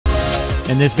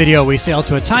In this video, we sail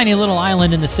to a tiny little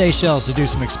island in the Seychelles to do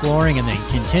some exploring and then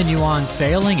continue on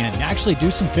sailing and actually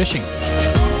do some fishing.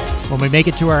 When we make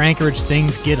it to our anchorage,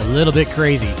 things get a little bit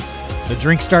crazy. The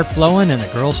drinks start flowing and the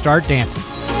girls start dancing.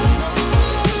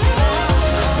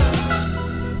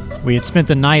 We had spent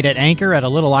the night at anchor at a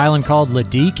little island called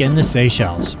Lagoon in the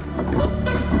Seychelles.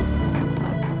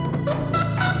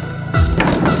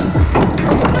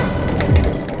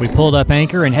 We pulled up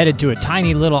anchor and headed to a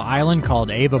tiny little island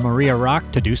called Ave Maria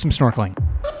Rock to do some snorkeling.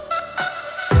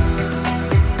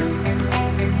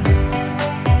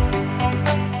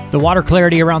 The water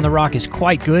clarity around the rock is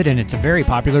quite good and it's a very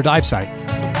popular dive site.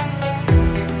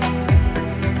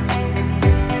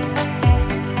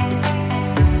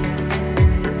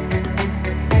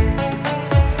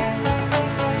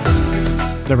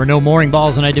 There were no mooring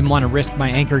balls and I didn't want to risk my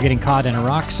anchor getting caught in a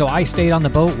rock, so I stayed on the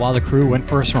boat while the crew went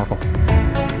for a snorkel.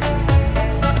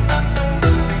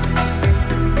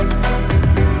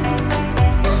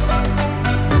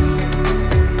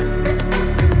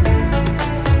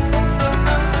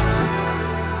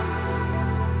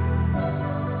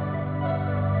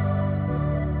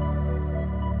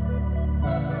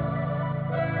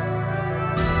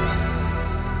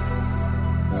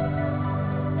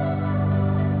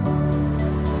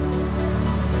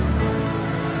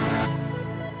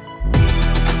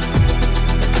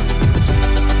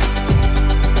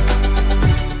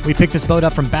 We picked this boat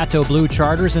up from Bateau Blue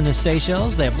Charters in the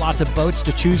Seychelles. They have lots of boats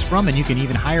to choose from, and you can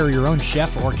even hire your own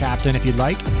chef or captain if you'd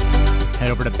like.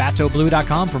 Head over to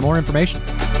bateaublue.com for more information.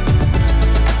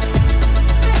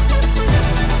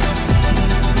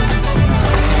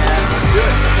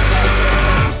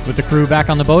 With the crew back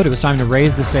on the boat, it was time to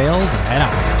raise the sails and head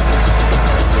out.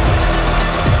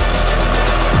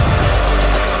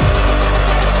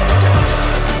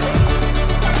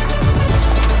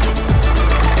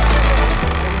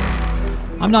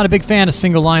 I'm not a big fan of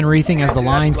single line reefing as the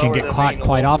lines can get caught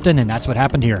quite often, and that's what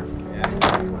happened here. Yeah,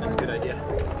 that's a good idea.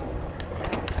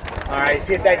 All right,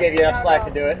 see if that gave you enough slack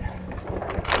to do it.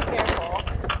 Careful.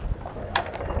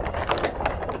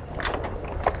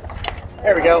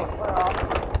 There we go.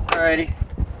 All righty.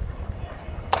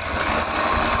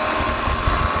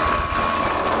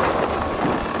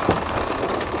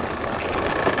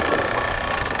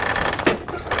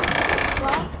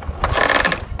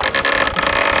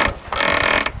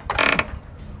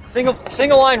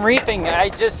 Single line reefing,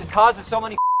 it causes so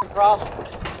many problems.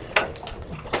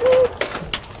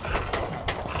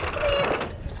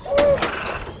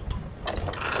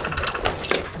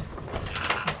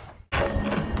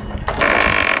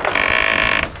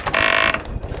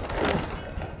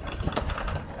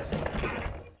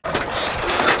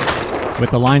 With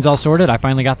the lines all sorted, I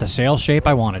finally got the sail shape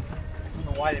I wanted.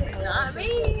 Why did we? Not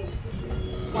me.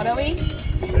 What are we?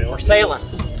 We're sailing.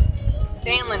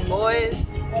 Sailing, boys.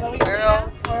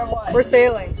 Girls. We're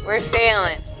sailing. We're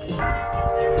sailing.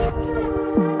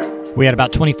 We had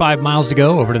about 25 miles to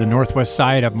go over to the northwest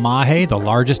side of Mahe, the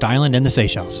largest island in the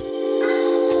Seychelles.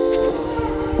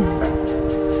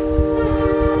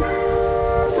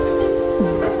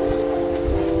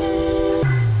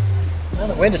 Well,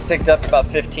 the wind has picked up about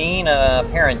 15,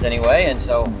 apparent anyway, and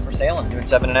so we're sailing, doing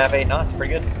 7.5, 8 knots,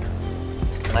 pretty good.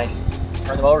 Nice.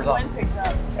 Turn the motors off. Wind picked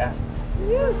up. Yeah.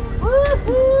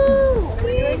 Woohoo!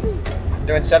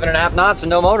 Doing 7.5 knots with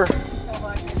no motor.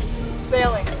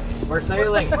 Sailing. We're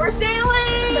sailing. We're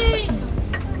sailing!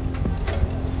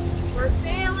 We're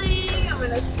sailing! I'm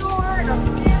in a store and I'm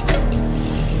sailing.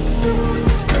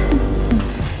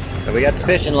 So we got the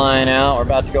fishing line out. We're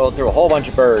about to go through a whole bunch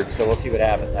of birds, so we'll see what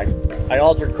happens. I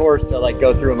altered course to like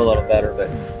go through them a little better, but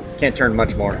can't turn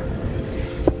much more.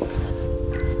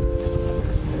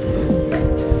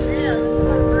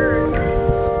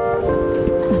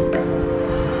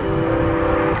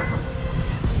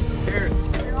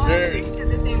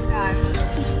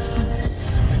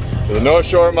 To the North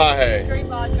Shore of Mahe. Straight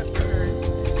vodka for her.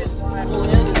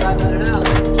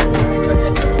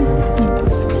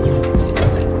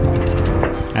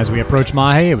 As we approached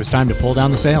Mahe, it was time to pull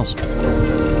down the sails. There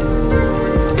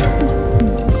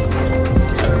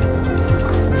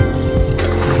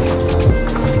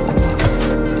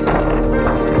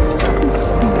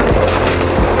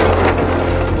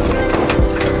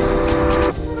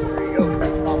you go.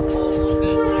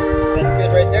 That's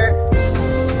good right there.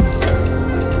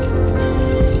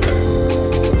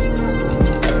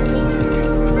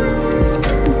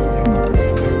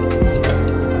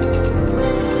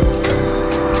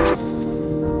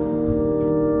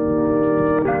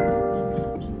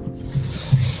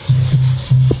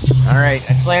 All right,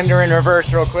 I slammed her in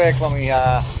reverse real quick when we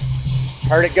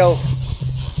heard it go.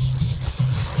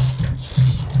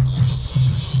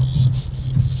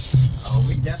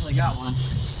 definitely got one.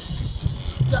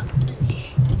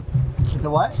 It's a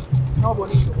what? No,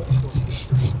 bonito.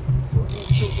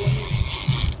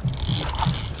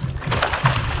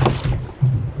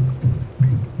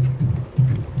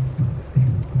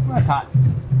 Oh, that's hot.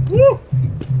 Woo!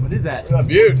 What is that? A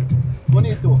beaut.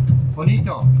 Bonito.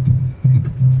 Bonito.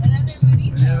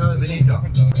 Another bonito.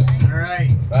 All right.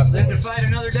 Live to fight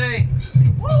another day.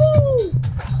 Woo!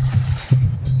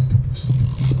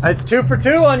 It's 2 for 2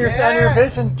 on your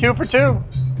vision. 2 for 2.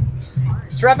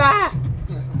 Trevor!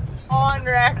 On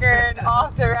record,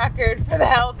 off the record for the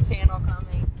health channel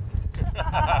coming.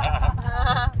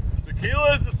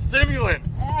 Tequila is the stimulant.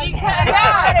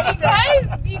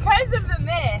 because of the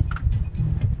myth.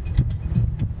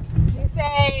 You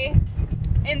say,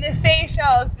 in the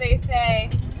Seychelles, they say,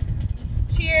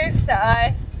 cheers to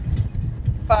us,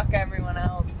 fuck everyone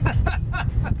else.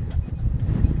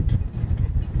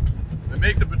 They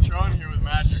make the patron here with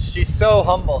magic. She's so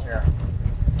humble here.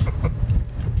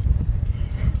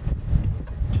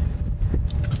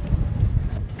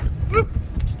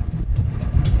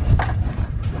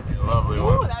 Lovely Ooh,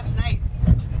 one. that's nice.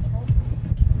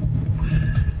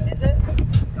 Is it?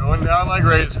 Going down like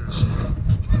razors.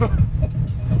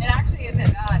 It actually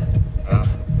isn't bad.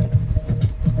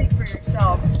 Speak for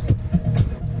yourself.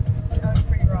 That was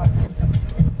pretty rough.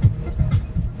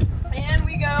 And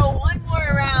we go one more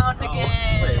round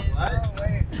again. Wait, what? Oh,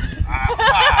 wait.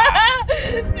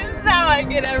 This is how I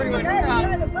get everyone Yeah, drunk.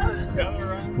 you got the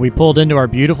most. We pulled into our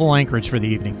beautiful anchorage for the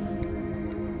evening.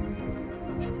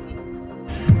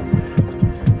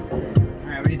 All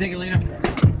right, what do you think, Alina?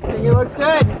 I think it looks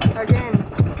good. Again,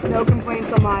 no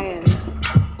complaints on my end.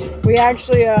 We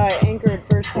actually anchored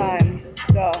first time,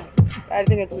 so I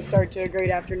think it's the start to a great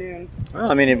afternoon. Well,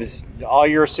 I mean, it was all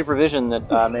your supervision that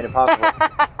made it possible.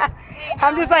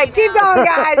 I'm just like, keep going,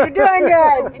 guys. You're doing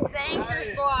good. It's the anchor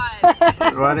squad.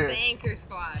 What The anchor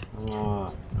squad.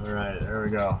 Oh, all right, there we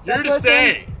go. Here to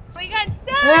stay. We got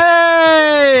stuff.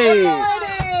 Hey!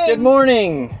 Morning. Good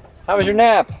morning. How was your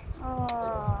nap?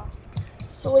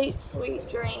 Sweet, sweet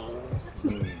dreams.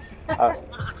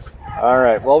 All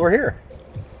right, well, we're here.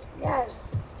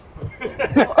 Yes.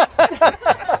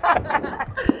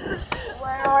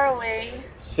 Where are we?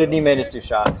 Sydney made us do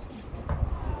shots.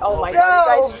 Oh my So-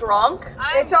 god, you guys drunk?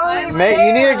 It's only Mate,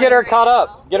 you need to get her caught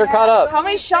up. Get her caught up. How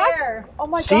many shots? Oh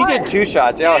my She god. did 2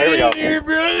 shots. Oh, here we go.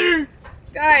 brother.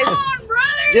 Guys,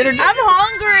 Get her. I'm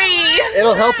hungry.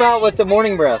 It'll help out with the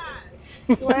morning breath.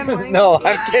 No,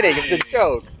 I'm kidding. It's a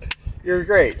joke. You're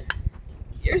great.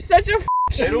 You're such a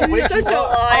It'll wake such you a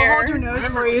up. I'll hold your liar. nose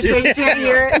for you so you can't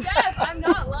hear it. Steph, I'm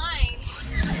not lying.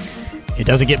 It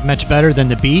doesn't get much better than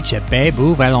the beach at Baie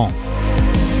Vallon.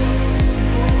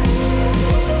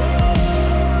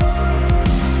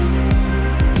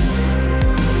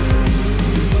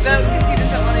 Those kids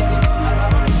doesn't want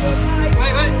to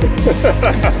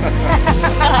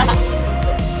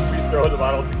We throw the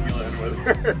bottle of tequila in with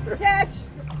her. Catch.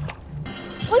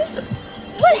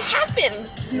 What happened?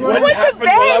 What went to happened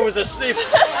while I bed? was asleep?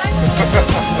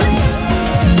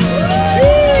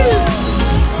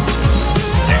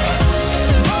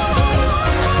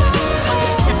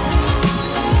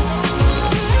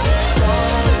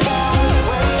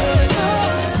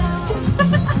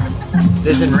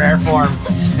 Sid's in rare form.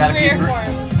 She's had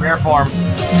a few rare form.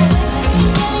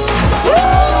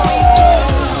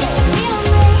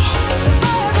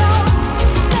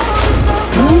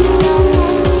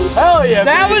 Hell yeah!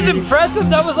 That was impressive.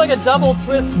 That was like a double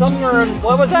twist somewhere.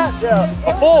 What was that? Yeah,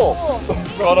 a full.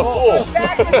 It's called a fool.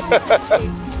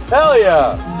 Hell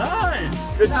yeah!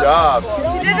 Nice. Good job.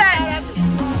 You did that.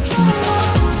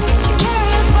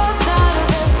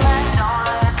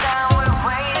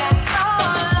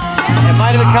 It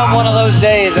might have become one of those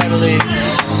days, I believe.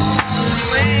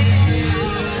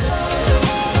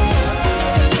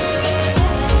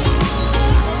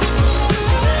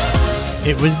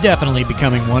 It was definitely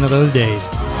becoming one of those days.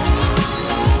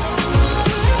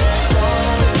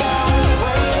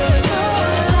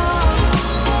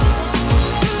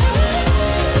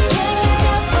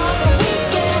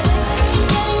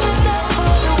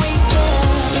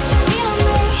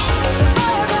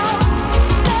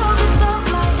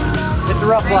 It's a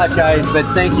rough life, guys, but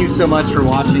thank you so much for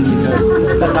watching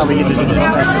because that's how we get to do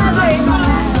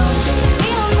this.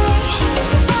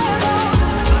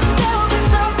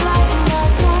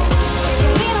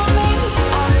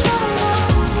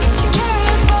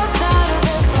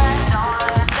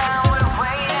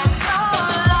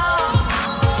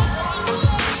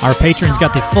 Our patrons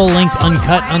got the full-length,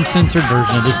 uncut, uncensored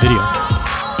version of this video.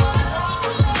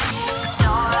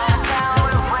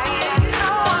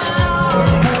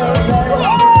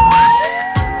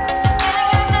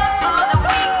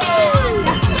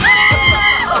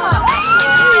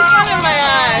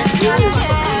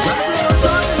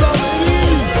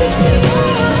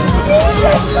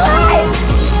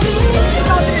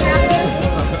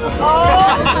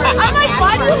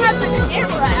 You have the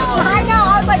camera out. I know,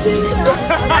 I was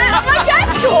like,